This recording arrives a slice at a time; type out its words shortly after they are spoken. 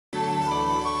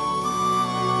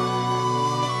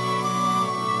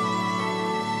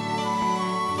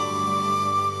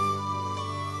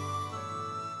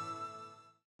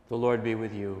The Lord be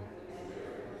with you.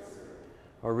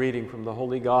 A reading from the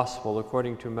Holy Gospel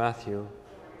according to Matthew.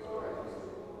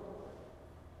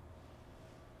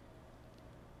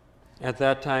 At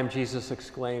that time Jesus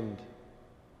exclaimed,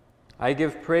 I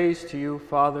give praise to you,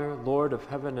 Father, Lord of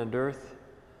heaven and earth,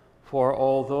 for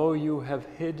although you have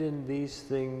hidden these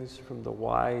things from the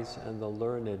wise and the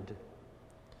learned,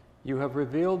 you have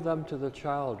revealed them to the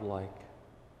childlike.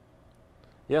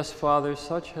 Yes, Father,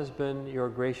 such has been your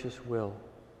gracious will.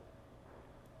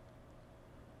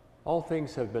 All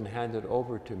things have been handed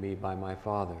over to me by my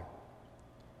Father.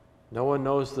 No one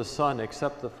knows the Son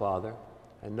except the Father,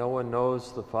 and no one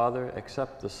knows the Father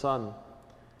except the Son,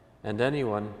 and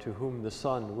anyone to whom the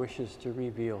Son wishes to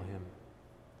reveal him.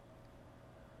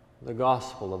 The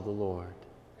Gospel of the Lord.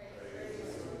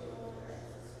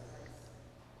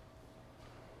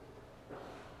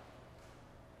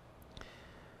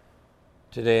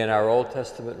 Today in our Old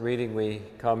Testament reading, we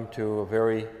come to a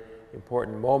very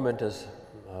important moment as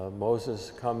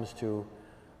Moses comes to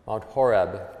Mount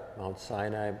Horeb, Mount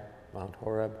Sinai, Mount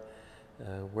Horeb,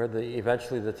 where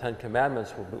eventually the Ten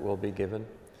Commandments will be given.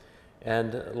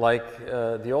 And like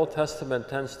the Old Testament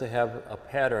tends to have a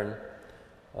pattern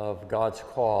of God's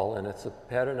call, and it's a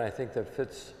pattern I think that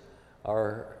fits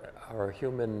our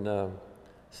human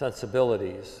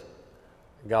sensibilities.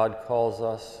 God calls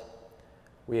us.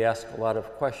 We ask a lot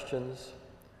of questions.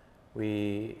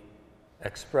 We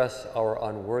express our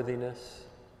unworthiness.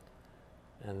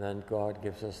 And then God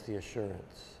gives us the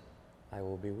assurance, I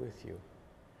will be with you.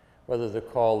 Whether the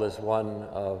call is one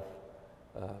of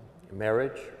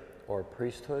marriage or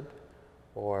priesthood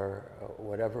or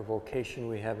whatever vocation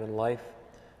we have in life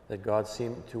that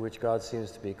to which God seems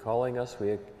to be calling us,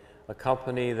 we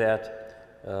accompany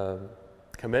that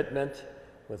commitment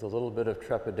with a little bit of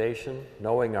trepidation,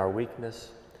 knowing our weakness,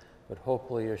 but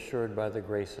hopefully assured by the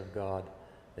grace of God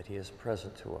that he is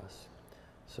present to us.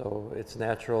 So it's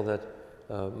natural that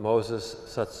Moses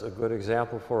sets a good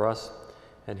example for us,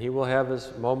 and he will have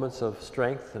his moments of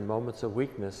strength and moments of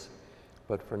weakness,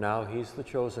 but for now he's the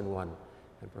chosen one,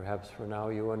 and perhaps for now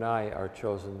you and I are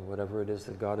chosen, whatever it is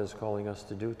that God is calling us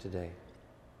to do today.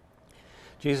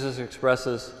 Jesus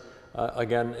expresses,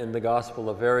 again in the gospel,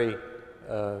 a very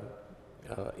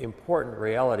important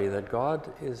reality that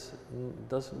God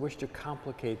doesn't wish to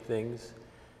complicate things.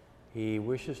 He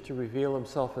wishes to reveal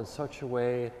himself in such a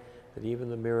way that even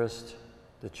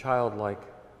the childlike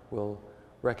will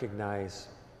recognize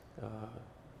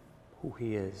who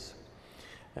he is.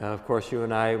 Of course, you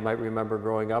and I might remember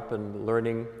growing up and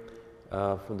learning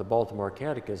from the Baltimore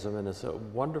Catechism, and it's a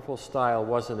wonderful style,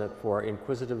 wasn't it, for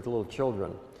inquisitive little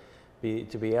children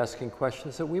to be asking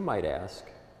questions that we might ask.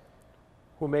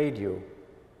 Who made you?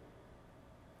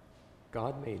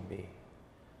 God made me.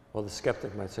 Well, the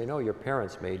skeptic might say, no, your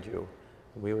parents made you.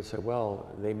 And we would say,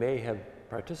 well, they may have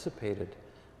participated,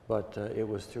 but it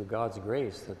was through God's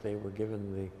grace that they were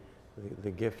given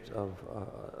the gift of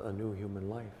a new human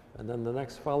life. And then the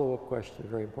next follow-up question,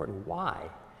 very important, why?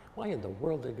 Why in the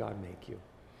world did God make you?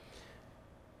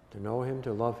 To know him,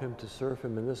 to love him, to serve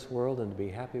him in this world, and to be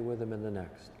happy with him in the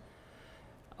next.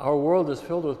 Our world is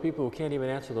filled with people who can't even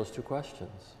answer those two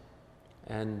questions.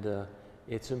 And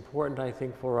it's important, I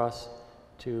think, for us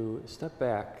to step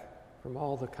back from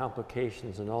all the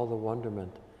complications and all the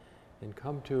wonderment and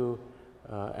come to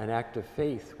an act of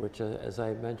faith, which, as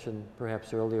I mentioned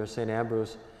perhaps earlier, St.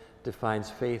 Ambrose defines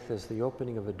faith as the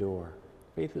opening of a door.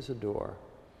 Faith is a door,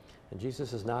 and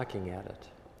Jesus is knocking at it.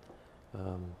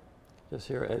 Just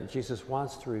here, Jesus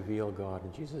wants to reveal God,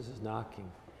 and Jesus is knocking.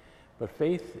 But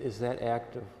faith is that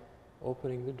act of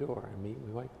opening the door. I mean,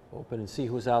 we might open and see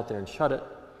who's out there and shut it.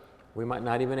 We might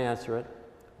not even answer it,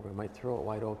 or we might throw it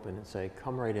wide open and say,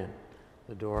 come right in,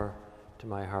 the door to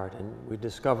my heart. And we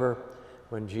discover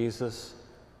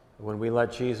when we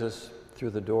let Jesus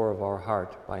through the door of our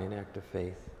heart by an act of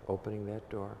faith, opening that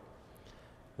door,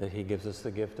 that he gives us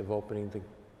the gift of opening the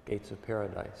gates of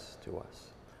paradise to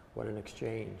us. What an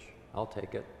exchange. I'll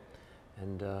take it.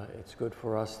 And it's good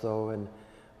for us, though, in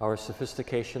our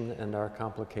sophistication and our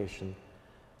complication,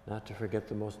 not to forget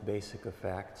the most basic of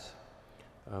facts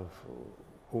of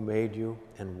who made you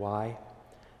and why,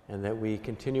 and that we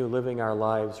continue living our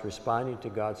lives responding to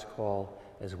God's call,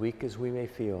 as weak as we may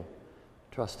feel,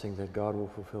 trusting that God will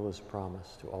fulfill his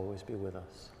promise to always be with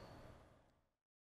us.